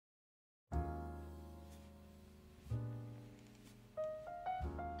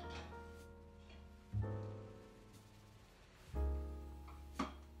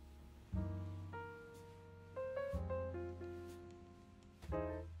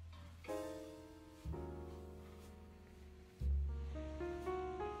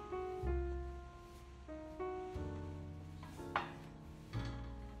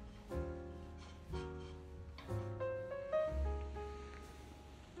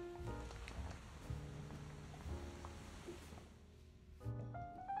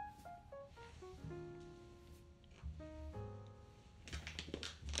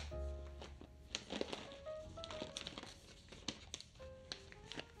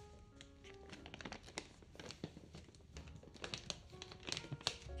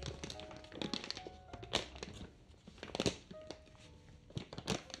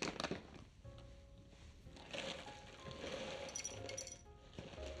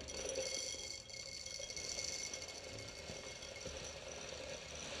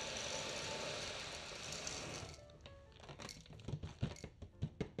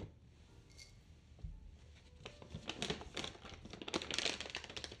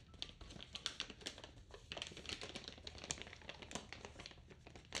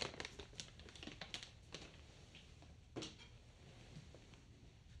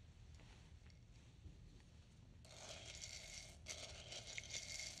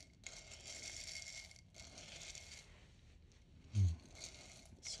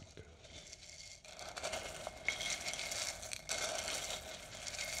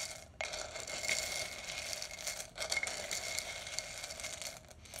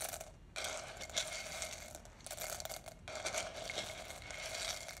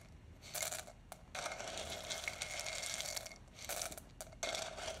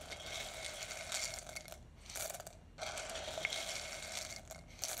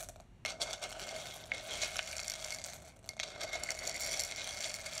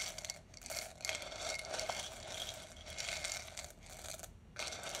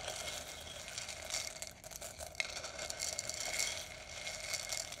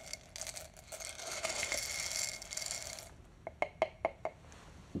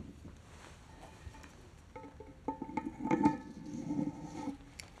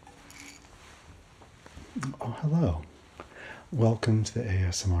Welcome to the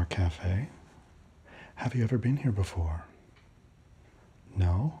ASMR Cafe. Have you ever been here before?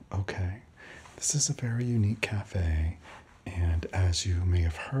 No? Okay. This is a very unique cafe, and as you may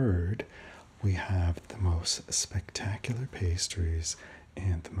have heard, we have the most spectacular pastries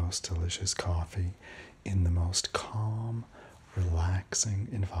and the most delicious coffee in the most calm, relaxing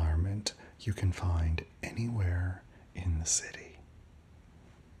environment you can find anywhere in the city.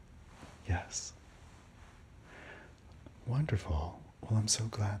 Yes. Wonderful. Well, I'm so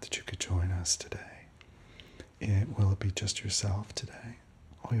glad that you could join us today. Will it be just yourself today?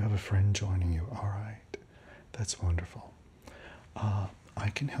 Oh, you have a friend joining you. All right. That's wonderful. I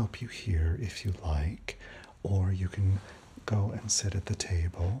can help you here if you like, or you can go and sit at the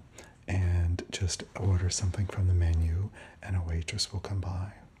table and just order something from the menu, and a waitress will come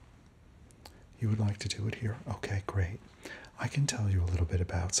by. You would like to do it here? Okay, great. I can tell you a little bit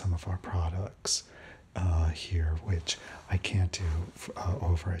about some of our products here, which I can't do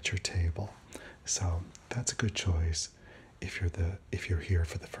over at your table. So that's a good choice if you're here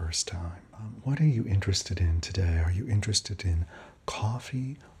for the first time. What are you interested in today? Are you interested in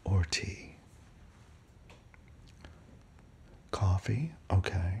coffee or tea? Coffee,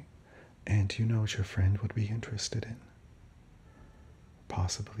 okay. And do you know what your friend would be interested in?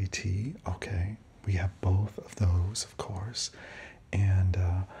 Possibly tea, okay. We have both of those, of course. And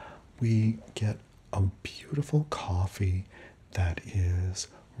we get a beautiful coffee that is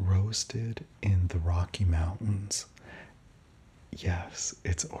roasted in the Rocky Mountains. Yes,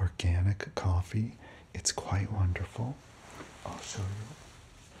 it's organic coffee. It's quite wonderful. I'll show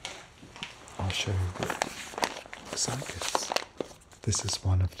you. Looks like it's. This is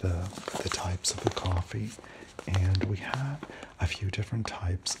one of the types of the coffee, and we have a few different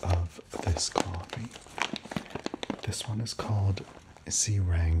types of this coffee. This one is called Sea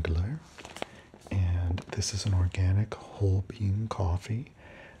Wrangler, and this is an organic whole bean coffee.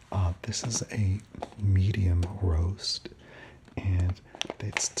 This is a medium roast, and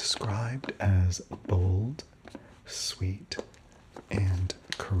it's described as bold, sweet, and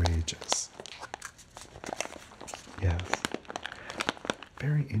courageous. Yes.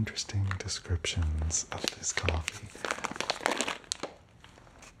 Very interesting descriptions of this coffee.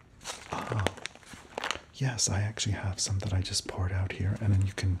 Yes, I actually have some that I just poured out here, and then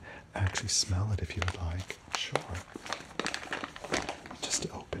you can actually smell it if you would like. Sure. Just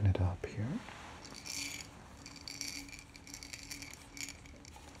open it up here.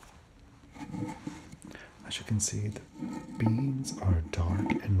 As you can see, the beans are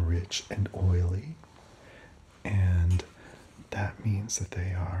dark and rich and oily, and that means that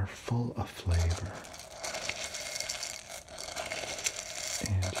they are full of flavor.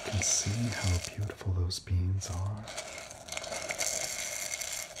 And you can see how beautiful those beans are.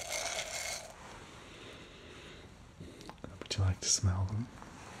 Would you like to smell them?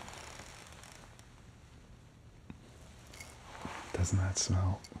 Doesn't that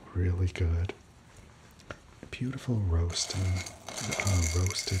smell really good? Beautiful roasted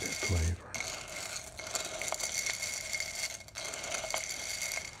flavor.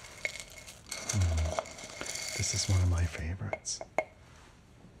 This is one of my favorites.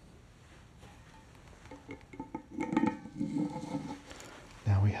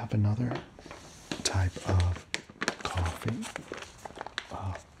 Now we have another type of coffee.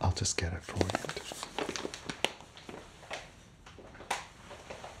 I'll just get it for you.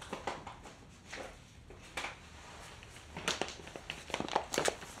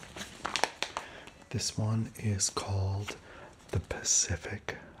 This one is called the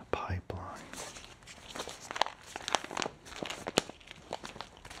Pacific Pipeline.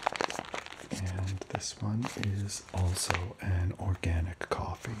 And this one is also an organic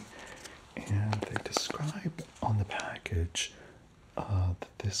coffee. And they describe on the package that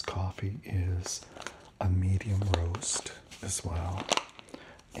this coffee is a medium roast as well.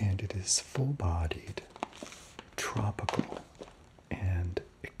 And it is full-bodied, tropical, and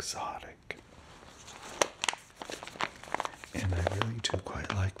exotic. And I really do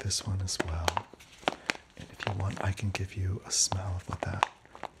quite like this one as well. And if you want, I can give you a smell of what that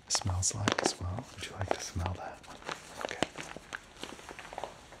smells like as well. Would you like to smell that one? Okay.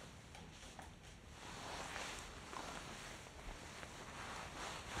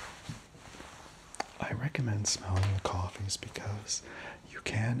 I recommend smelling the coffees because you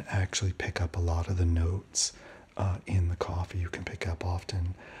can actually pick up a lot of the notes in the coffee. You can pick up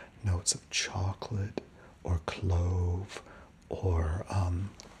often notes of chocolate or clove or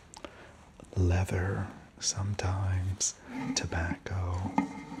leather, sometimes tobacco,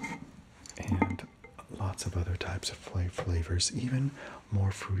 and lots of other types of flavors, even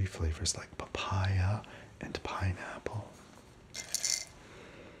more fruity flavors like papaya and pineapple.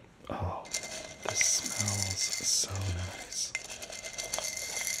 so nice.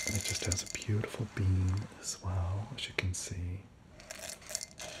 And it just has a beautiful bean as well, as you can see.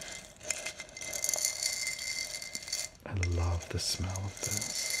 I love the smell of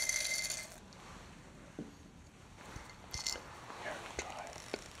this. Here, try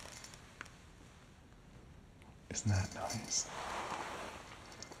it. Isn't that nice?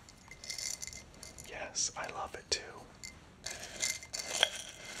 Yes, I love it too.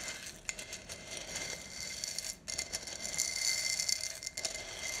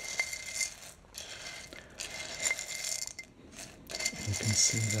 You can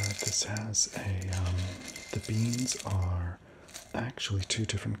see that this has the beans are actually two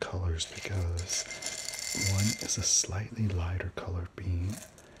different colors because one is a slightly lighter colored bean,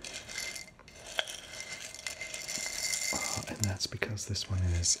 and that's because this one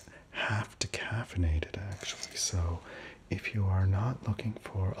is half decaffeinated actually. So if you are not looking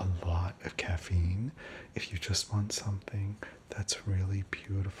for a lot of caffeine, if you just want something that's really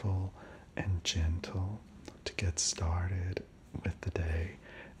beautiful and gentle to get started with the day,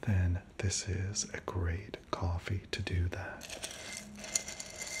 then this is a great coffee to do that.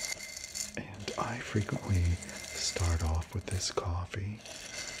 And I frequently start off with this coffee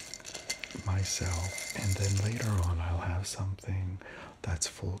myself, and then later on I'll have something that's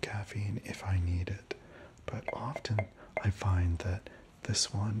full caffeine if I need it. But often I find that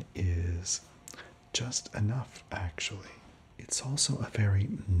this one is just enough actually. It's also a very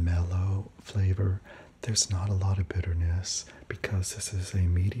mellow flavor. There's not a lot of bitterness because this is a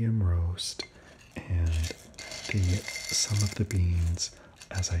medium roast, and some of the beans,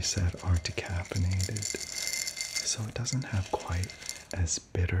 as I said, are decaffeinated. So it doesn't have quite as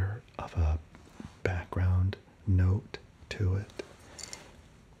bitter of a background note to it.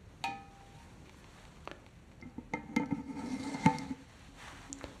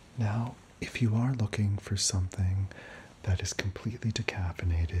 Now, if you are looking for something that is completely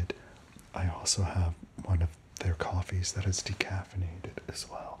decaffeinated, I also have one of their coffees that is decaffeinated as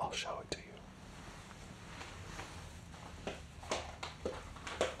well. I'll show it to you.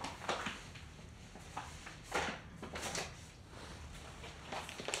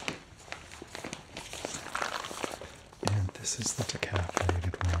 And this is the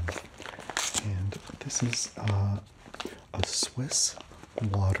decaffeinated one. And this is a Swiss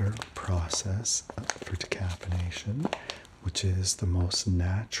water process for decaffeination, which is the most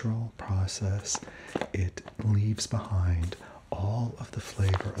natural process. It leaves behind all of the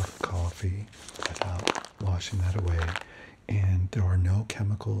flavor of coffee without washing that away, and there are no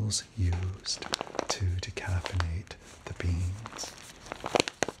chemicals used to decaffeinate the beans.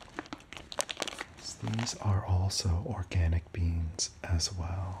 So these are also organic beans as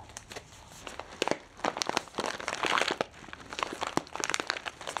well.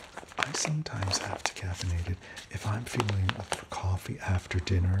 I sometimes have decaffeinated. If I'm feeling up for coffee after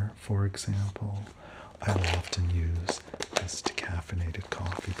dinner, for example, I will often use this decaffeinated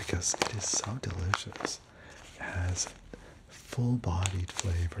coffee because it is so delicious. It has full-bodied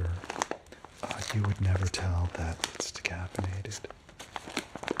flavor. You would never tell that it's decaffeinated.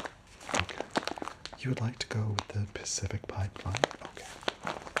 Okay. You would like to go with the Pacific Pipeline? Okay.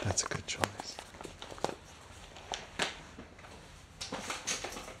 That's a good choice.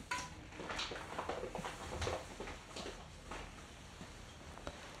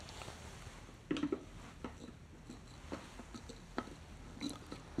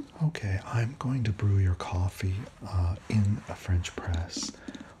 Okay, I'm going to brew your coffee in a French press.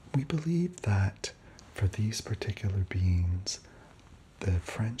 We believe that for these particular beans, the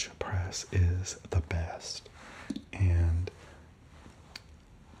French press is the best, and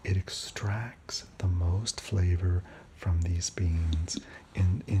it extracts the most flavor from these beans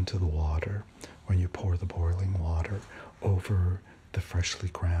into the water when you pour the boiling water over the freshly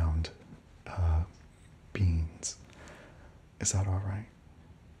ground beans. Is that all right?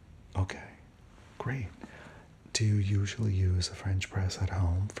 Okay, great. Do you usually use a French press at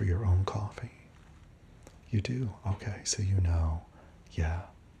home for your own coffee? You do? Okay, so you know. Yeah,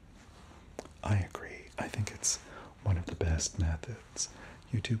 I agree. I think it's one of the best methods.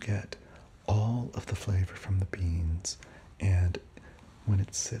 You do get all of the flavor from the beans, and when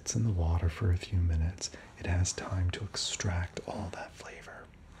it sits in the water for a few minutes, it has time to extract all that flavor.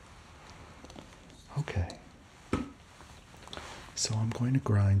 Okay. So I'm going to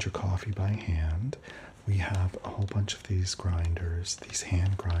grind your coffee by hand. We have a whole bunch of these grinders, these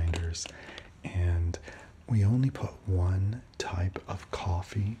hand grinders, and we only put one type of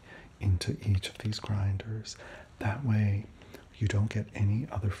coffee into each of these grinders. That way you don't get any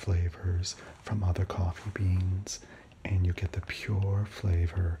other flavors from other coffee beans and you get the pure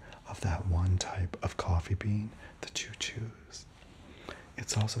flavor of that one type of coffee bean that you choose.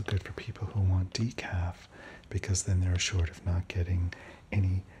 It's also good for people who want decaf because then they're assured of not getting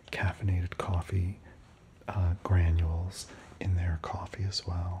any caffeinated coffee granules in their coffee as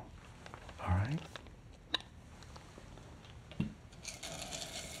well. All right.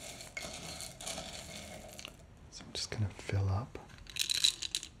 So I'm just going to fill up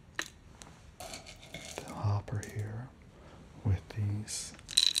the hopper here with these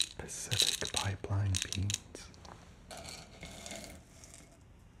Pacific Pipeline beans.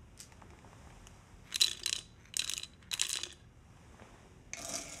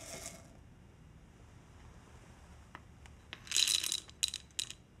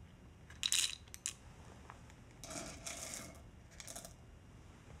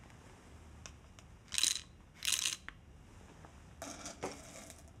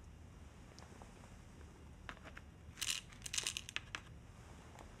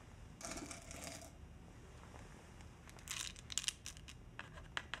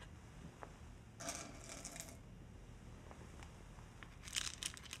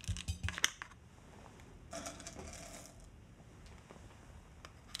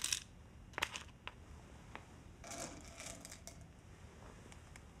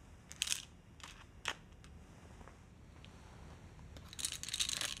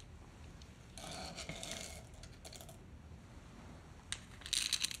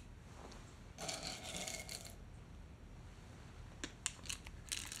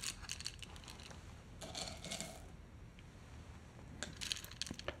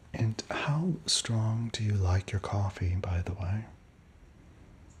 And how strong do you like your coffee, by the way?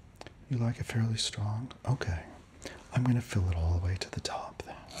 You like it fairly strong? Okay. I'm going to fill it all the way to the top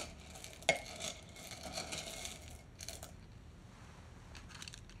then.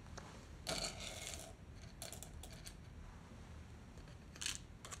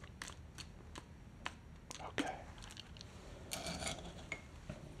 Okay.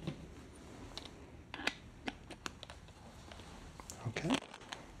 Okay.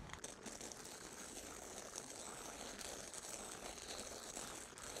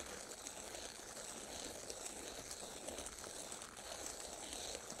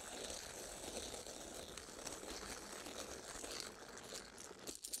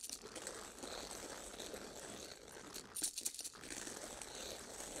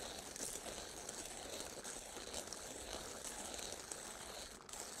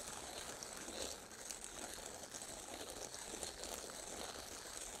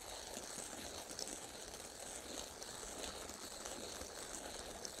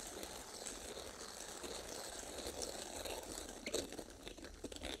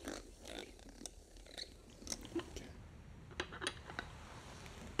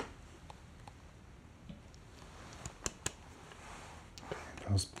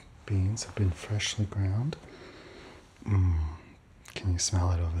 Those beans have been freshly ground. Can you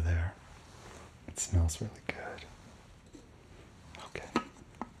smell it over there? It smells really good. Okay.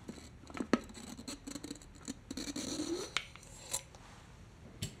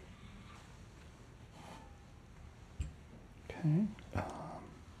 Okay. I'm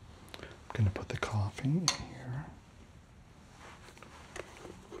going to put the coffee in here.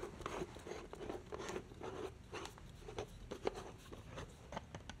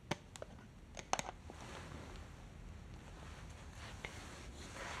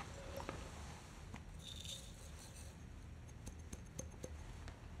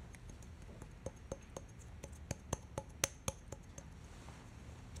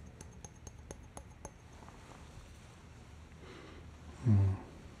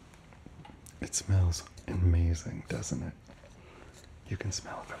 It smells amazing, doesn't it? You can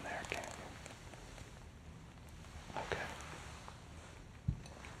smell it from there, can't you? Okay.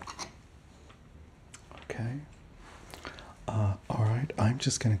 Okay. All right, I'm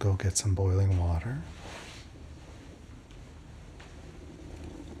just going to go get some boiling water.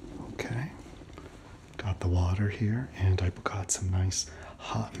 Okay. Got the water here, and I've got some nice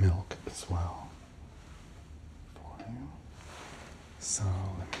hot milk as well for you. So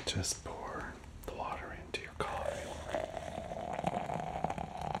let me just pour the water into your coffee.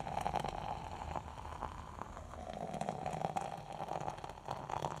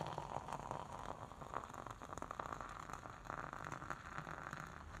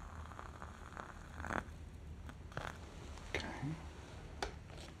 Okay.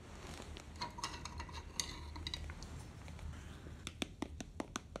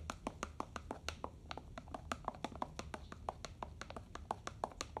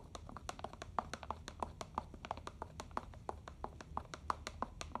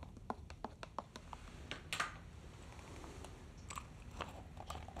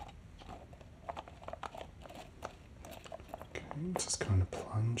 just kind of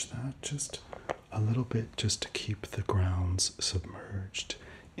plunge that just a little bit just to keep the grounds submerged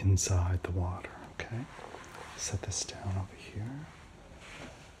inside the water, okay? Set this down over here.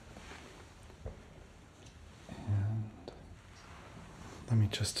 And let me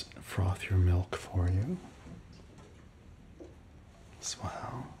just froth your milk for you as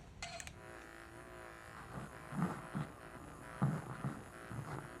well.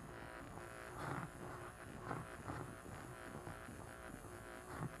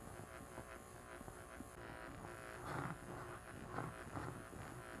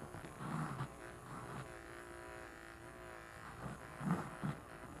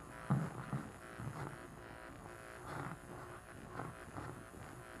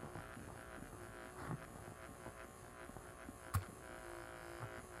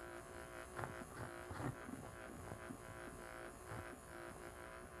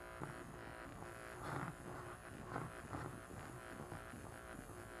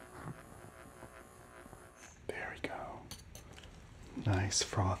 There we go. Nice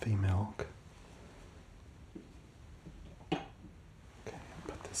frothy milk. Okay,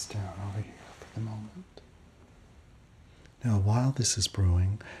 put this down over here for the moment. Now, while this is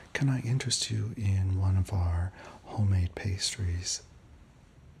brewing, can I interest you in one of our homemade pastries?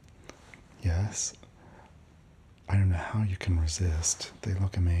 Yes? I don't know how you can resist. They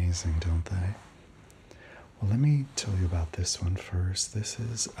look amazing, don't they? Well, let me tell you about this one first. This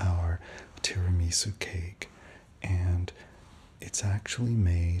is our tiramisu cake, and it's actually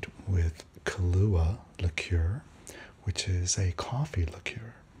made with Kahlua liqueur, which is a coffee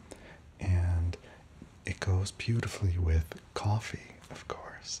liqueur, and it goes beautifully with coffee, of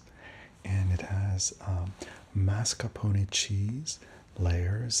course. And it has mascarpone cheese,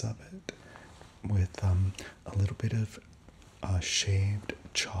 layers of it, with a little bit of shaved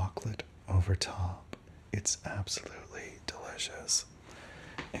chocolate over top. It's absolutely delicious.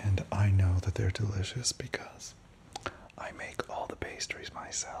 And I know that they're delicious because I make all the pastries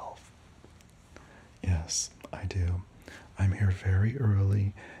myself. Yes, I do. I'm here very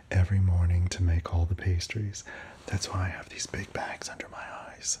early every morning to make all the pastries. That's why I have these big bags under my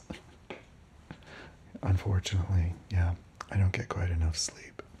eyes. Unfortunately, yeah, I don't get quite enough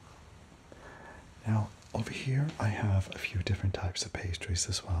sleep. Now, over here I have a few different types of pastries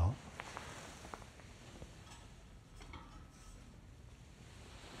as well.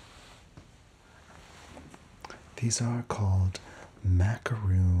 These are called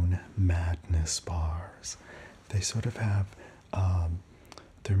macaroon madness bars. They sort of have,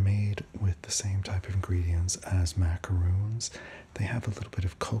 they're made with the same type of ingredients as macaroons. They have a little bit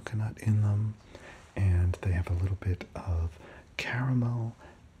of coconut in them, and they have a little bit of caramel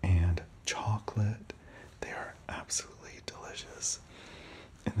and chocolate. They are absolutely delicious,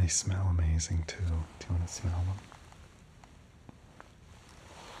 and they smell amazing too. Do you want to smell them?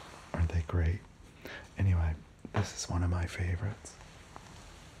 Aren't they great? Anyway, this is one of my favorites.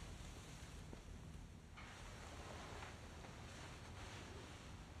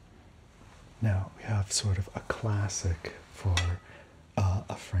 Now, we have sort of a classic for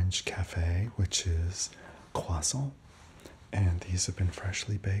a French cafe, which is croissant. And these have been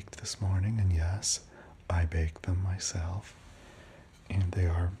freshly baked this morning, and yes, I baked them myself. And they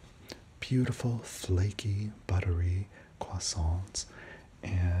are beautiful, flaky, buttery croissants.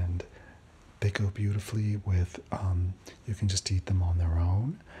 And they go beautifully with, you can just eat them on their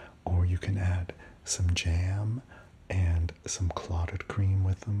own, or you can add some jam and some clotted cream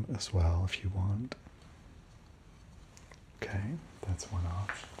with them as well if you want. Okay, that's one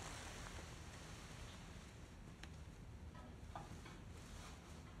option.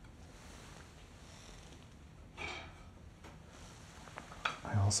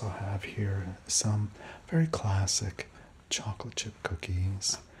 I also have here some very classic chocolate chip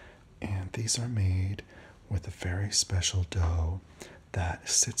cookies, and these are made with a very special dough that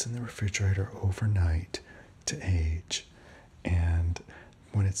sits in the refrigerator overnight to age. And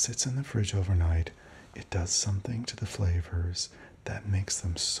when it sits in the fridge overnight, it does something to the flavors that makes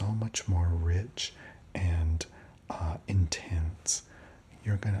them so much more rich and intense.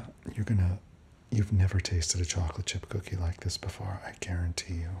 You've never tasted a chocolate chip cookie like this before, I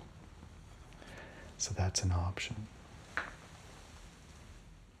guarantee you. So that's an option.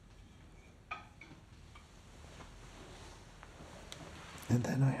 And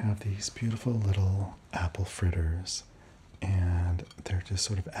then I have these beautiful little apple fritters, and they're just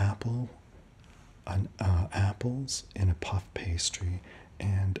sort of apples in a puff pastry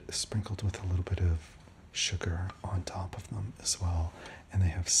and sprinkled with a little bit of sugar on top of them as well. And they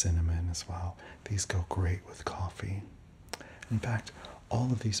have cinnamon as well. These go great with coffee. In fact,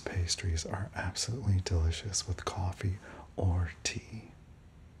 all of these pastries are absolutely delicious with coffee or tea?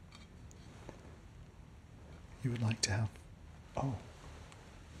 You would like to have, oh,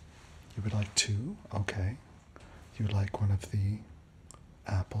 you would like two? Okay. You would like one of the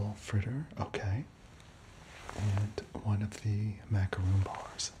apple fritter? Okay. And one of the macaroon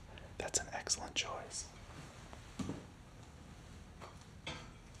bars. That's an excellent choice.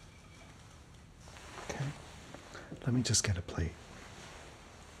 Okay. Let me just get a plate.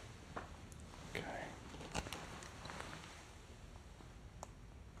 Okay.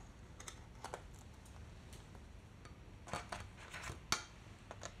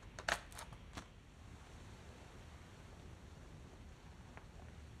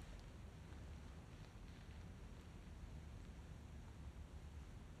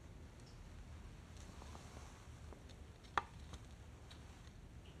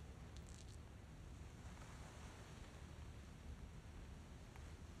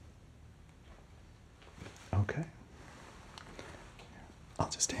 Okay. I'll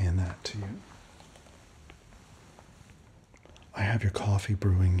just hand that to you. I have your coffee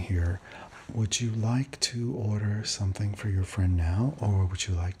brewing here. Would you like to order something for your friend now, or would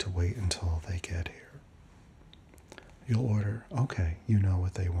you like to wait until they get here? You'll order? Okay. You know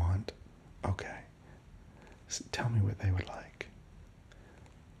what they want? Okay. So tell me what they would like.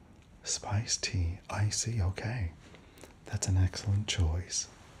 Spiced tea. Icy? Okay. That's an excellent choice.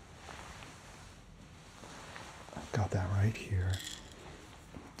 I've got that right here.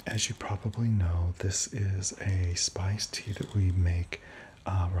 As you probably know, this is a spiced tea that we make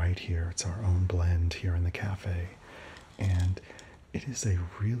right here. It's our own blend here in the cafe. And it is a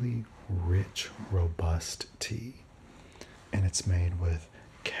really rich, robust tea. And it's made with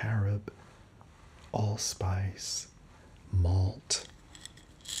carob, allspice, malt,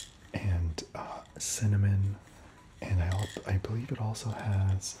 and cinnamon. And I believe it also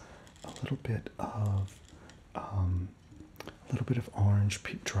has a little bit of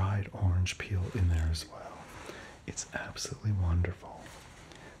dried orange peel in there as well. It's absolutely wonderful.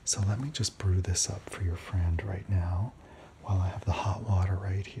 So let me just brew this up for your friend right now while I have the hot water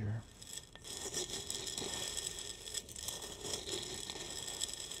right here.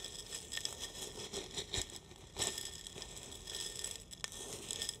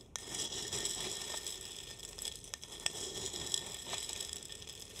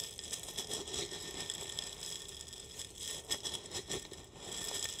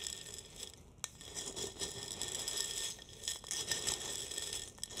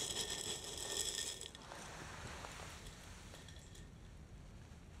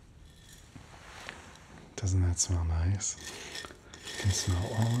 Doesn't that smell nice? You can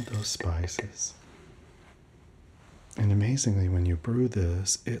smell all of those spices. And amazingly, when you brew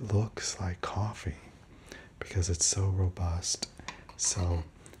this, it looks like coffee because it's so robust. So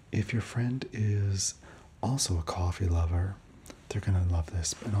if your friend is also a coffee lover, they're going to love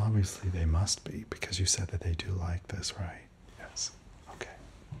this. And obviously they must be because you said that they do like this, right? Yes. Okay.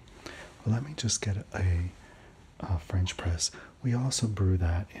 Well, let me just get a French press. We also brew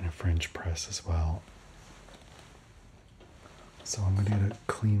that in a French press as well. So I'm going to get a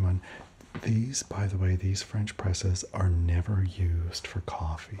clean one. These, by the way, these French presses are never used for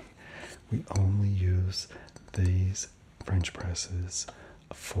coffee. We only use these French presses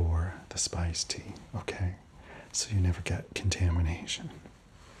for the spiced tea, okay? So you never get contamination.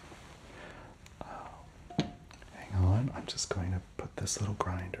 Hang on, I'm just going to put this little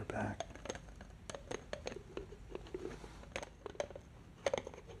grinder back.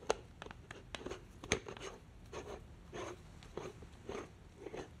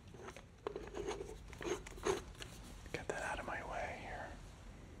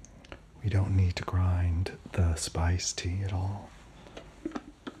 We don't need to grind the spiced tea at all. Okay.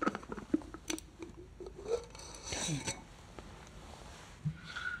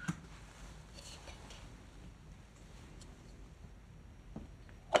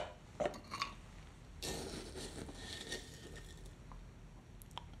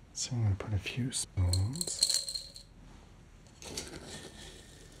 So I'm going to put a few spoons.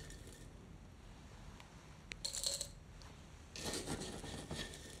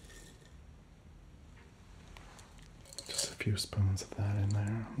 Few spoons of that in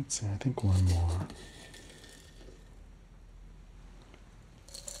there. Let's see, I think one more.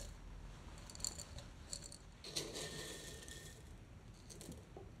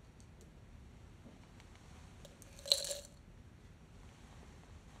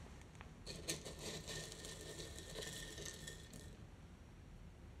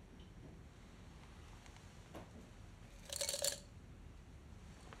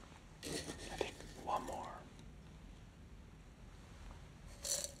 I think one more.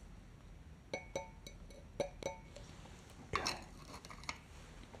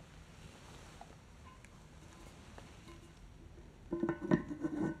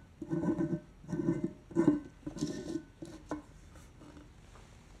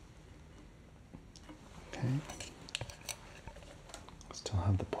 Still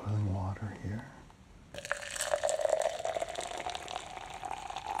have the boiling water here.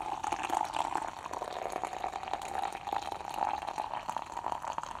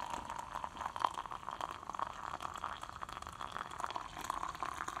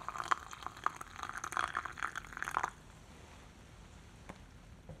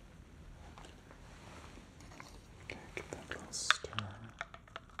 Okay, give that a little stir.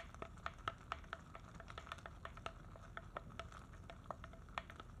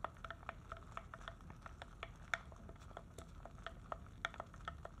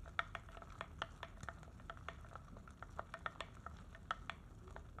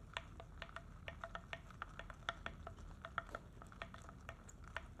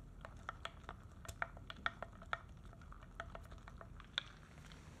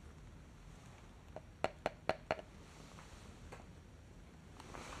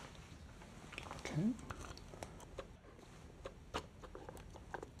 Okay.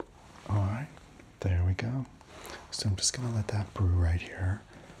 All right, there we go. So I'm just gonna let that brew right here,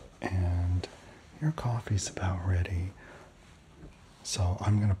 and your coffee's about ready. So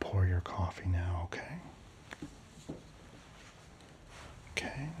I'm gonna pour your coffee now, okay?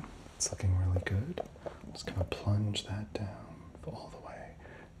 Okay, it's looking really good. I'm just gonna plunge that down all the way.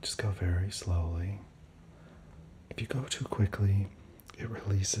 Just go very slowly. If you go too quickly, it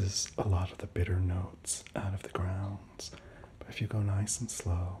releases a lot of the bitter notes out of the grounds. But if you go nice and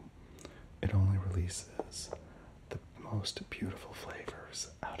slow, it only releases the most beautiful flavors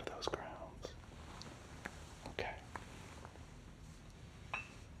out of those grounds. Okay.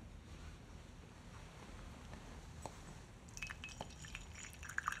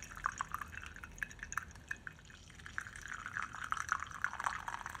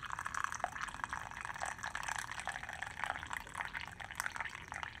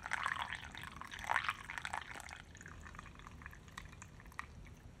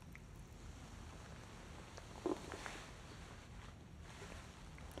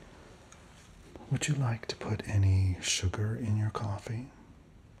 Would you like to put any sugar in your coffee?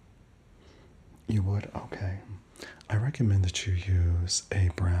 You would? Okay. I recommend that you use a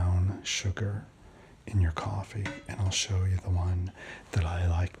brown sugar in your coffee, and I'll show you the one that I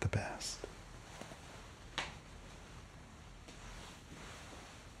like the best.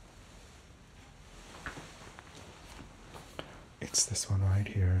 It's this one right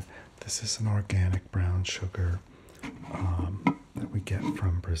here. This is an organic brown sugar that we get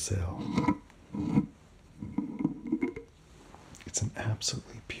from Brazil. It's an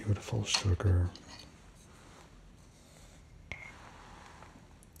absolutely beautiful sugar.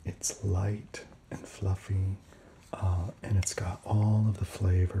 It's light and fluffy, and it's got all of the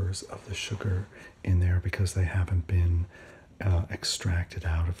flavors of the sugar in there because they haven't been extracted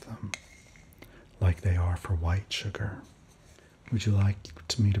out of them like they are for white sugar. Would you like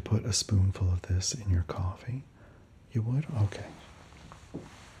me to put a spoonful of this in your coffee? You would? Okay.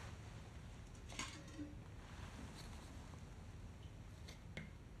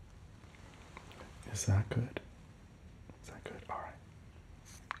 Is that good? Is that good? All right.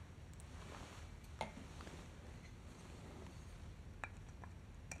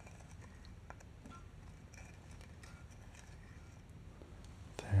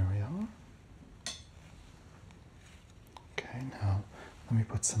 There we are. Okay, now let me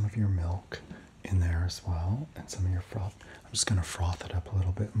put some of your milk in there as well, and some of your froth. I'm just going to froth it up a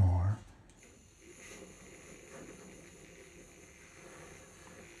little bit more.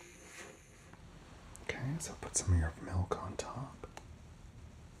 Okay, so put some of your milk on top.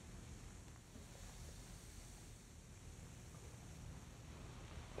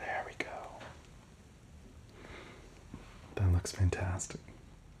 There we go. That looks fantastic.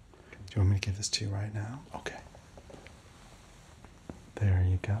 Do you want me to give this to you right now? Okay. There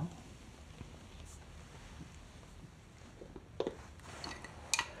you go.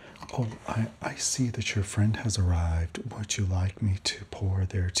 Oh, I see that your friend has arrived. Would you like me to pour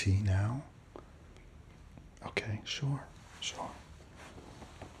their tea now? Okay, sure, sure.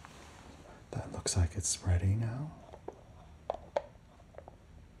 That looks like it's ready now.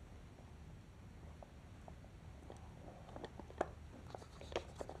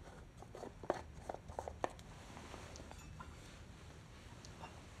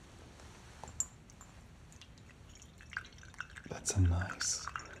 That's a nice,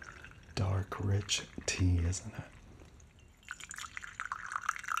 dark, rich tea, isn't it?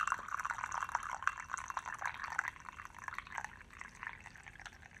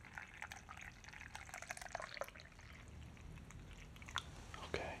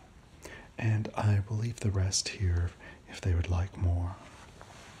 Okay. And I will leave the rest here if they would like more.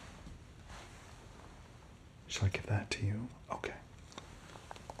 Shall I give that to you? Okay.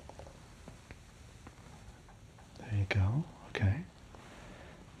 There you go. Okay.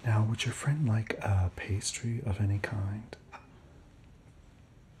 Now, would your friend like a pastry of any kind?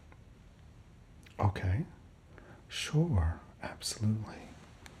 Okay. Sure. Absolutely.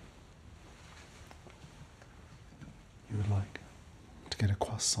 You would like to get a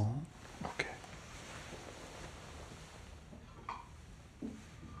croissant? Okay.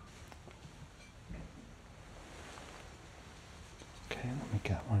 Okay, let me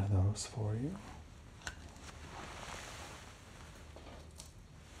get one of those for you.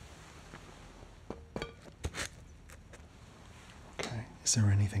 Okay, is there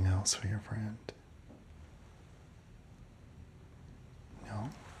anything else for your friend? No?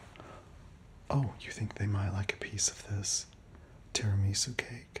 Oh, you think they might like a piece of this tiramisu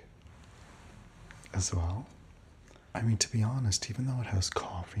cake as well? I mean, to be honest, even though it has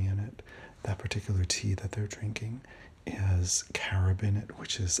coffee in it, that particular tea that they're drinking has carob in it,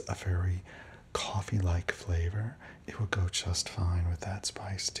 which is a very coffee-like flavor. It would go just fine with that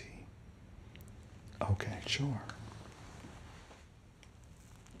spiced tea. Okay, sure.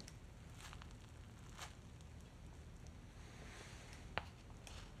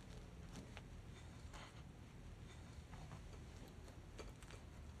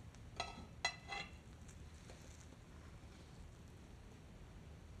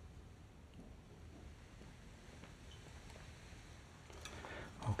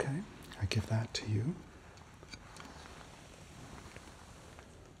 Okay, I give that to you.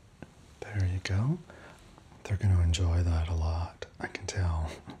 There you go. They're going to enjoy that a lot, I can tell.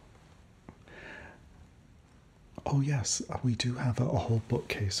 Oh, yes, we do have a whole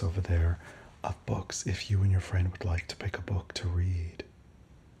bookcase over there of books if you and your friend would like to pick a book to read.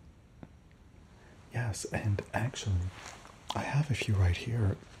 Yes, and actually, I have a few right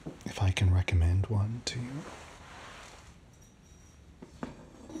here if I can recommend one to you.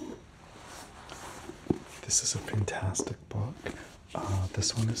 This is a fantastic book.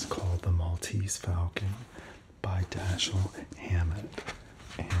 This one is called The Maltese Falcon by Dashiell Hammett,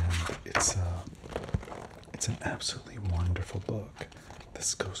 and it's an absolutely wonderful book.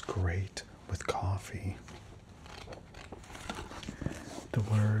 This goes great with coffee. The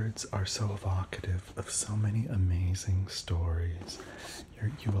words are so evocative of so many amazing stories.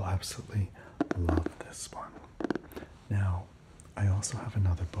 You will absolutely love this one. Now, I also have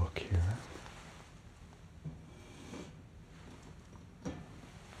another book here.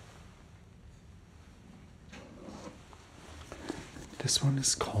 This one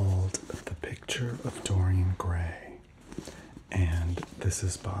is called The Picture of Dorian Gray, and this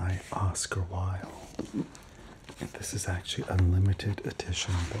is by Oscar Wilde. And this is actually a limited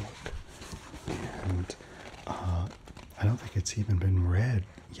edition book, and I don't think it's even been read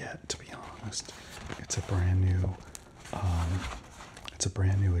yet, to be honest. It's a brand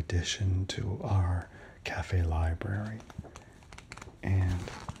new addition to our Café library, and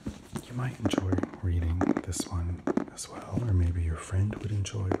you might enjoy reading this one as well, or maybe your friend would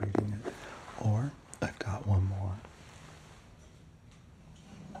enjoy reading it. Or I've got one more.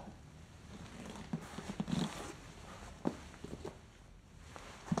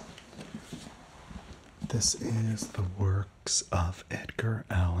 This is the works of Edgar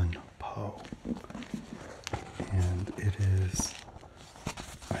Allan Poe, and it is,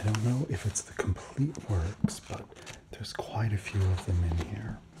 I don't know if it's the complete works, but there's quite a few of them in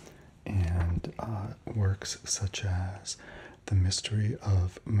here. And works such as The Mystery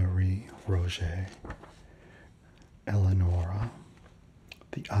of Marie Roget, Eleonora,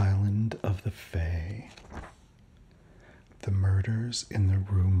 The Island of the Fae, The Murders in the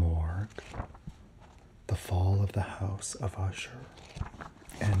Rue Morgue, The Fall of the House of Usher,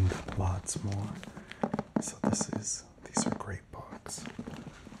 and lots more. So these are great books.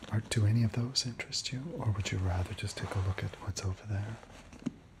 Do any of those interest you, or would you rather just take a look at what's over there?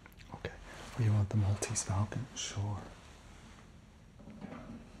 Okay. Oh, you want the Maltese Falcon? Sure.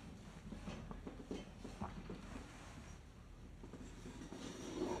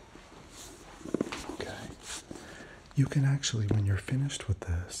 Okay. You can actually, when you're finished with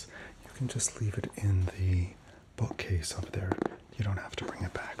this, you can just leave it in the bookcase over there. You don't have to bring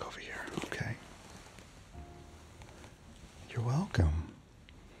it back over here, okay? You're welcome.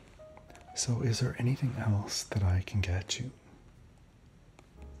 So, is there anything else that I can get you?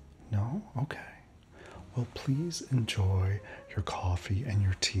 No? Okay. Well, please enjoy your coffee and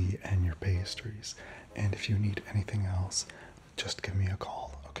your tea and your pastries. And if you need anything else, just give me a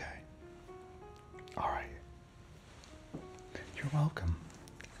call, okay? All right. You're welcome.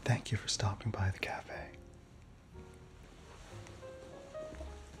 Thank you for stopping by the cafe.